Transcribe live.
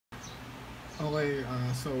Okay,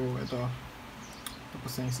 so ito,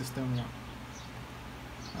 tapos na yung system niya.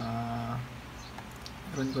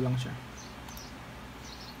 Run ko lang siya.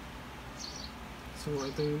 So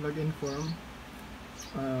ito yung login form.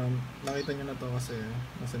 Nakita nyo na to kasi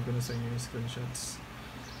nasend ko na sa inyo yung screenshots.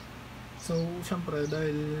 So syempre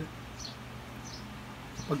dahil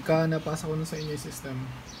pagka napasa ko na sa inyo yung system,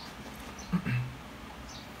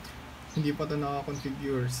 hindi pa ito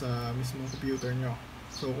naka-configure sa mismong computer nyo.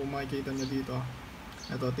 So kung makikita nyo dito,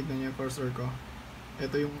 ito, tignan nyo yung cursor ko.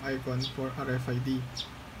 Ito yung icon for RFID.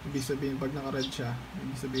 Ibig sabihin pag naka-red siya,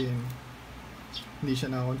 ibig sabihin hindi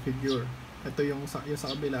siya naka-configure. Ito yung sa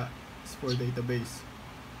kabila is for database.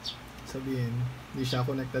 Sabihin hindi siya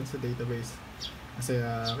connected sa database. Kasi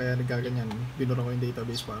kaya nagkaganyan, binura ko yung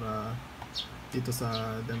database para dito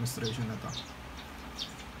sa demonstration na to.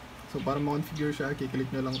 So para ma-configure siya,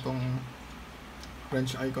 kiklik nyo lang tong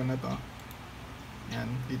wrench icon na to. Yan,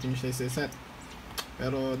 dito nyo siya set.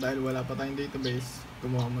 Pero dahil wala pa tayong database,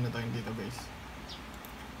 gumawa muna tayong database.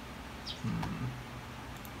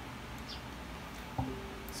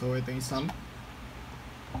 So ito yung sum.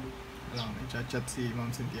 Alam, may chat si Ma'am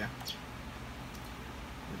Cynthia.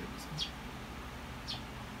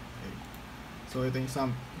 Okay. So ito yung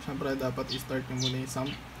sum. Siyempre dapat i-start nyo muna yung sum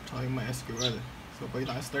tsaka yung MySQL. So pag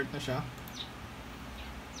naka-start na siya,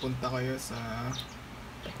 punta kayo sa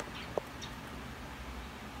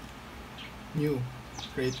new,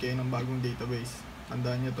 create kayo ng bagong database.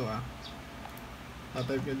 Tandaan nyo to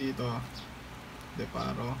tatype nyo dito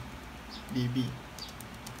Deparo DB,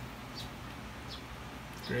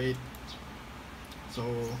 create. So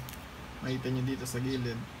makita nyo dito sa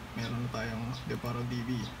gilid meron na tayong Deparo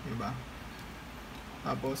DB, diba?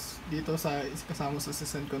 Tapos dito sa kasama sa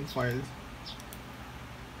syscon file,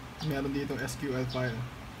 meron dito SQL file.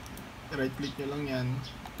 Right click nyo lang yan,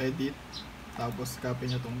 edit, tapos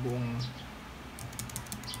copy nyo tong buong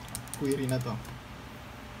query na to.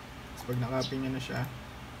 So pag na-copy nyo na siya,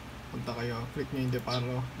 punta kayo, click nyo yung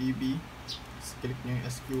Deparo DB, click nyo yung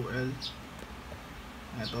SQL,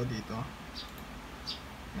 ito dito,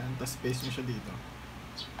 yan, tapos paste nyo siya dito,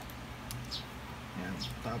 yan,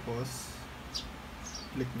 tapos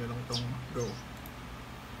click nyo lang tong go.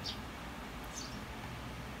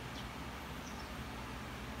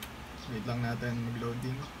 Wait lang natin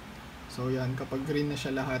mag-loading. So yan, kapag green na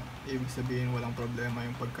siya lahat, ibig sabihin walang problema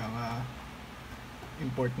yung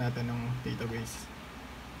pagka-import natin ng database.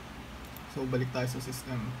 So balik tayo sa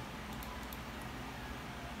system.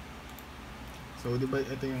 So diba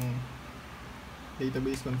ito yung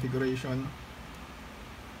database configuration.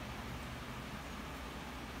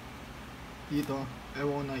 Dito,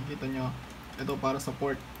 ewan ko nakikita nyo, ito para sa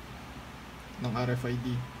port ng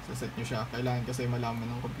RFID. Sa set nyo siya, kailangan kasi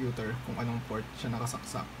malaman ng computer kung anong port siya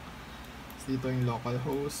nakasaksak. Dito yung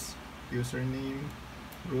localhost, username,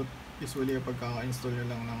 root. Usually pagkaka-install nyo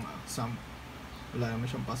lang ng XAMPP, wala naman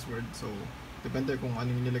siyang password. So depende kung ano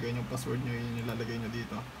yung nilagay nyo password nyo, yun yung nilalagay nyo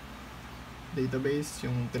dito. Database,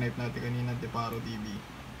 yung tinype natin kanina, Deparo DB.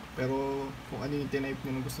 Pero kung ano yung tinype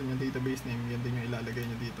nyo na gusto nyo database name, yan din yung ilalagay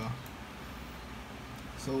nyo dito.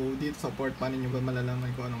 So dito sa port, paano nyo ba malalaman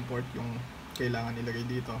kung anong port yung kailangan ilagay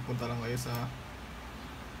dito? Punta lang kayo sa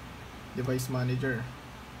device manager.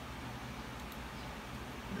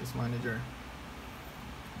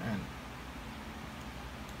 Ayan,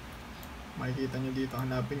 makikita nyo dito,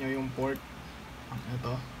 hanapin nyo yung port.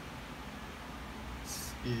 Ito,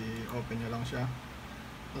 i-open nyo lang siya.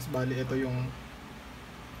 Tapos bali ito yung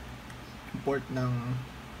port ng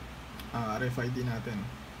RFID natin.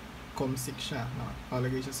 COM6 siya,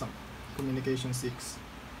 nakalagay siya sa communication 6.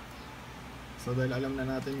 So dahil alam na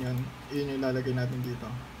natin yun yung ilalagay natin dito.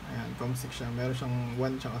 Ayan, COM6 siya, meron siyang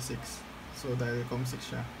 1 tsaka 6. So dahil COM6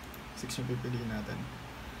 siya, 6 yung pipiliin natin.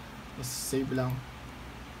 Tapos save lang,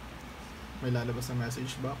 may lalabas na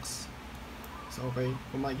message box. So okay,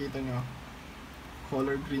 kung makikita nyo,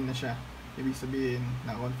 color green na siya, ibig sabihin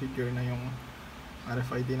na-configure na yung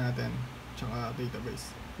RFID natin tsaka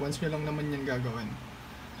database. Once nyo lang naman yan gagawin.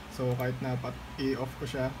 So kahit na i-off ko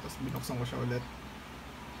siya tapos binuksan ko siya ulit,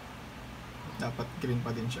 dapat green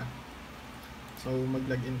pa din siya. So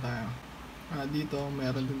mag-login tayo. Dito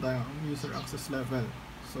meron din tayong user access level.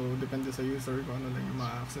 So depende sa user kung ano lang yung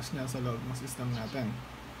ma-access niya sa loob ng system natin.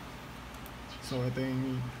 So ito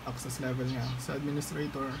yung access level niya. Sa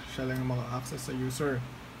administrator, siya lang yung maka-access sa user.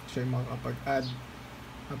 Siya yung makakapag-add,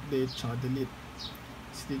 update, tsaka delete.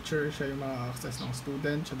 Sa teacher, siya yung maka-access ng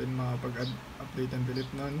student. Siya din makakapag-add, update and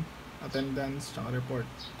delete nun. Attendance, tsaka report.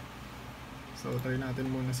 So try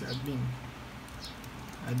natin muna si admin.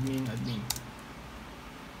 Admin.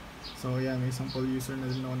 So yan, may sample user na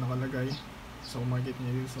din ako nakalagay. So market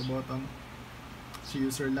niya dito sa bottom. si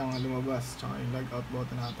user lang ang lumabas, tsaka yung logout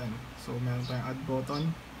button natin. So meron tayong add button,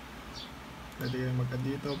 pwede kayong mag-add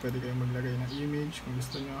dito, pwede kayong maglagay ng image kung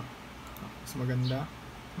gusto nyo, mas maganda.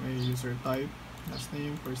 May user type, last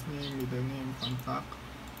name, first name, middle name, contact,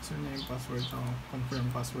 username, password, tsaka confirm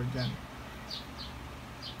password yan.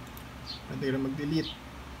 Pwede kayong mag-delete,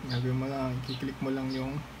 gagawin mo lang, i-click mo lang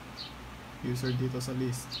yung user dito sa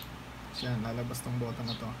list. Yan, lalabas tong button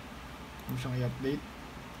na to. Kung siyang i-update,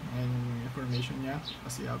 ngayon yung information niya,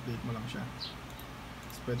 kasi i-update mo lang siya.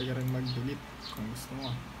 So, pwede ka rin mag-delete kung gusto mo.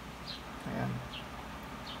 Ayan.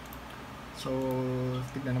 So,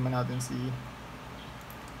 tignan naman natin si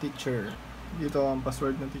teacher. Dito, ang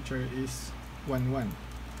password ng teacher is 11.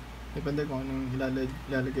 Depende kung anong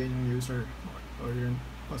ilalagay yung user or yung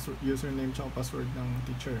username tsaka password ng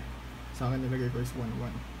teacher. Sa akin, nilagay ko is 11.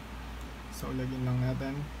 So, lagyan lang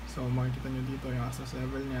natin. So, makikita nyo dito yung access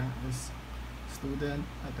level niya is student,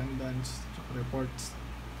 attendance, tsaka reports.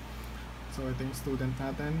 So, ito yung student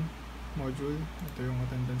natin, module. Ito yung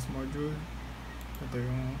attendance module. Ito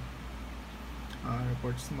yung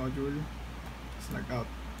reports module. Tapos logout.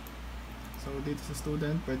 So, dito sa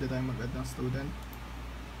student, pwede tayong mag-add ng student.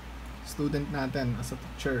 Student natin as a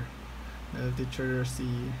teacher. Teacher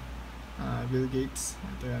si Bill Gates.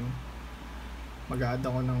 Ito yan. Mag-add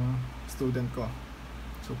ako ng student ko.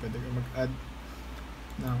 So, pwede kayo mag-add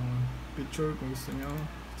ng picture kung gusto nyo.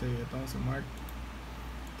 Say, ito, so Mark,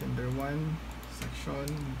 Kinder 1, section,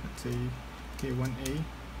 let's say, K1A,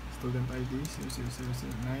 student ID,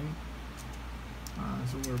 00009,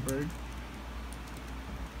 Zuckerberg,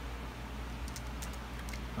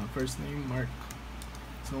 first name, Mark.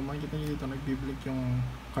 So, makikita nyo dito, nagbiblink yung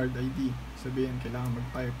card ID. Sabihin, kailangan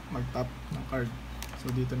mag-tap ng card. So,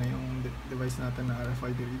 dito na yung device natin na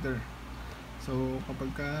RFID reader. So,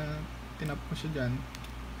 kapag tinap ko siya dyan,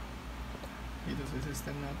 dito sa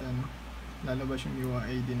system natin, lalabas yung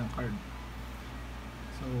UID ng card.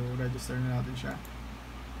 So, register na natin siya.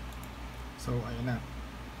 So, ayun na.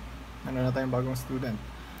 Ano na tayong bagong student.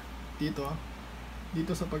 Dito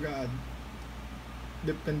sa pag-add,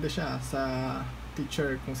 depende siya sa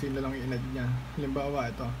teacher kung sino lang yung in-add niya. Halimbawa,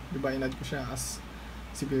 ito, di ba in-add ko siya as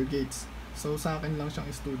si Bill Gates. So, sa akin lang siyang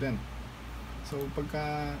student. So,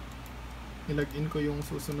 pagka nilagin ko yung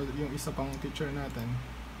susunod, yung isa pang teacher natin,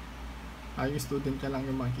 yung student niya lang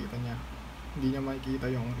yung makikita niya. Hindi niya makikita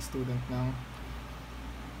yung student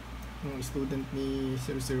ni 001,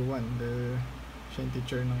 siya yung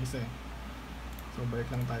teacher ng isa. So, balik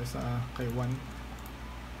lang tayo sa kay 1.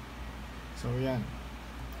 So, yan.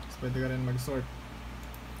 So, pwede ka rin mag-sort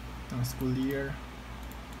ng school year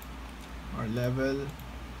or level.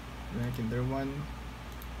 Kinder 1,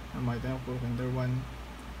 makita nyo po Kinder 1,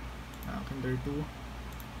 Kinder 2,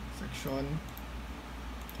 section,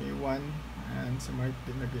 K1, and sa Mark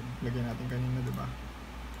din lagyan natin kanina, diba?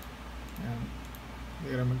 Ayan,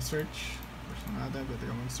 pwede ka mag-search. First na natin, pwede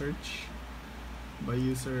ka mag-search by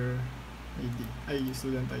user ID,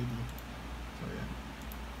 student ID. So, ayan.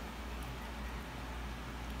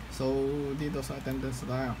 So, dito sa attendance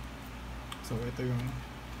tayo. So, ito yung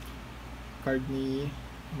card ni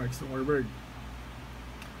Mark Zuckerberg.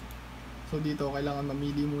 So dito kailangan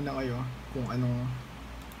mamili muna kayo kung anong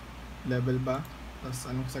level ba, tapos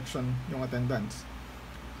anong section yung attendance.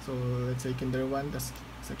 So let's say Kinder 1, tapos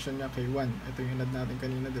section niya K1. Ito yung in-add natin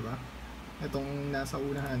kanina, di ba? Itong nasa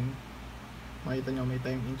unahan, makita nyo may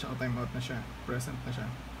time in tsaka time out na siya, present na siya.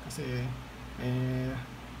 Kasi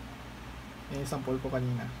sample ko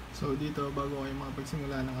kanina. So dito bago kayo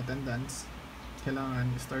makapagsimula ng attendance, kailangan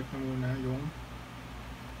i-start na muna yung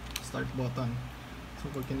start button. So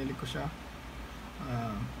pag kinilik ko siya,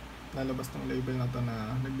 lalabas tong label na to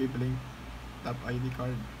na nagbiblink tap ID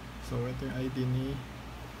card. So ito yung ID ni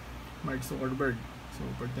Mark Zuckerberg. So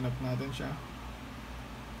pag tinap natin siya,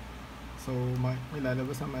 so may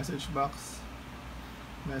lalabas na message box,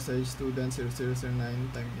 message student 0009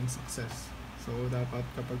 time in success. So dapat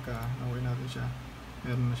kapag nakuha natin siya,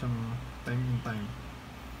 meron na siyang time in time.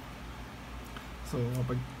 So,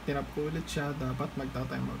 kapag tinap ko ulit siya, dapat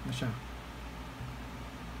magta-timeout na siya.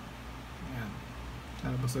 Ayan.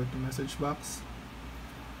 Lalabas ulit yung message box.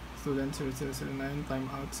 Student 0009,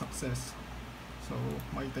 timeout success. So,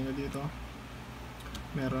 makita nyo dito,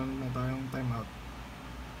 meron na tayong timeout.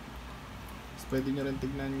 So, pwede nyo rin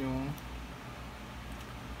tignan yung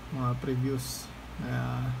mga previous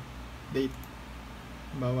na date.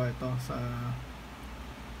 Bawa ito sa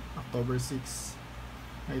October 6.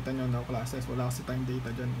 Nakita nyo na classes, wala kasi tayong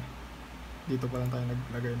data dyan. Dito pa lang tayo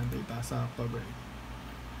naglagay ng data sa October 8.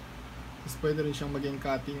 Tapos pwede rin siyang maging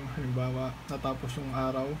cutting. Halimbawa, natapos yung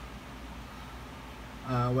araw,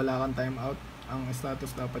 wala kang timeout, ang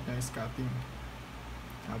status dapat niya is cutting.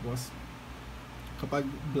 Tapos kapag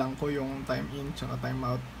blanco yung time in tsaka time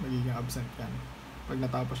out, magiging absent yan pag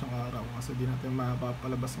natapos yung araw, kasi di natin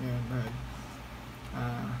mapapalabas ngayon dahil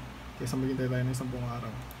kaysa maghintay tayo ng 10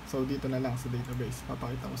 araw. So dito na lang sa database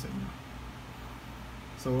papakita ko sa inyo.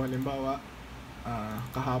 So halimbawa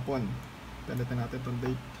kahapon, pilitin natin itong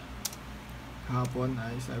date. Kahapon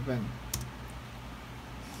ay 7.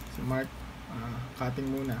 Si Mark, cutting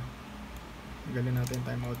muna. Galing natin yung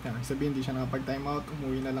timeout niya. Sabihin hindi siya nakapag timeout,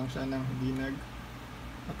 umuwi na lang siya nang hindi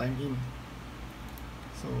time in.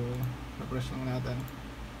 So refresh lang natin.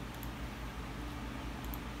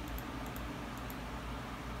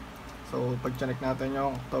 So pag check natin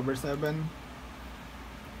yung October 7,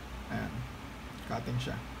 ayan, cutting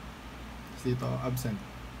siya. Dito absent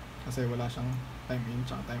kasi wala siyang time in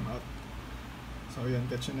tsaka time out. So yun,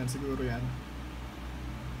 catch nyo na siguro yan.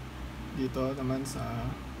 Dito naman sa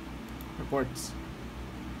reports.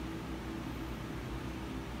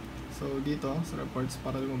 So dito sa reports,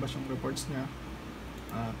 para lumabas yung reports nya,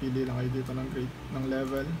 pili lang kayo dito ng grade, ng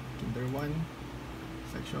level, Kinder 1,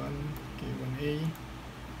 section K1A.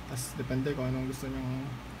 Tapos depende kung anong gusto nyong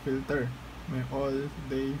filter. May all,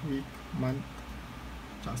 day, week, month,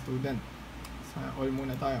 tsaka student. Sa all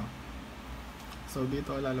muna tayo. So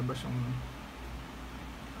dito lalabas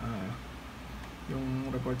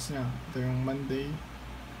yung reports nya. Ito yung Monday,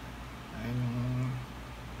 ayan yung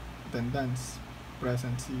attendance,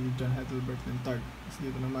 present si John Hedelbert Lentag. Tapos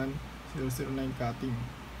dito naman 009 cutting.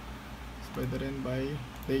 So pwede rin by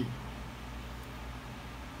day,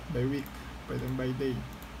 by week, pwede rin by day.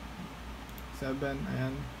 7,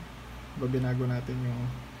 ayan, binago natin yung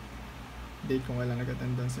date kung kailan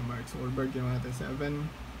nag-attendance si Mark Wahlberg. Yung natin 7,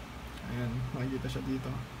 ayan, makikita siya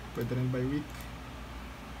dito. Pwede rin by week,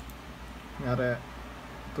 ngari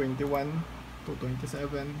 21 to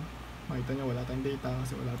 27. Makita nyo wala tayong data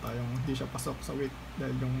kasi wala tayong, hindi siya pasok sa week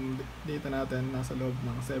dahil yung data natin nasa loob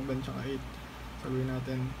ng 7 tsaka 8. Sabihin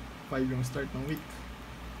natin 5 yung start ng week.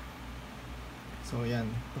 So yan,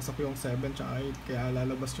 pasok yung 7 tsaka 8, kaya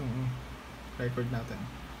lalabas yung record natin.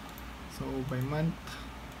 So by month,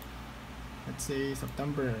 let's say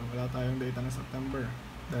September, wala tayong data na September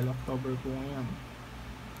dahil October po ngayon.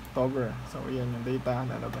 October, so yan yung data,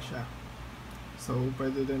 lalabas siya. So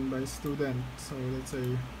pwede din by student. So let's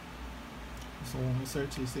say gusto kong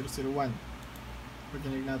search is 001. Pag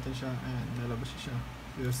kinig natin siya, ayan, lalabas siya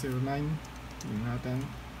 009. Kinig natin.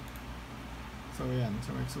 So ayan,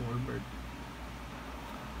 so Max Wahlberg.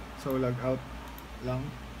 So log out lang.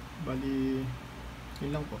 Bali,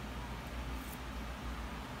 yun lang po.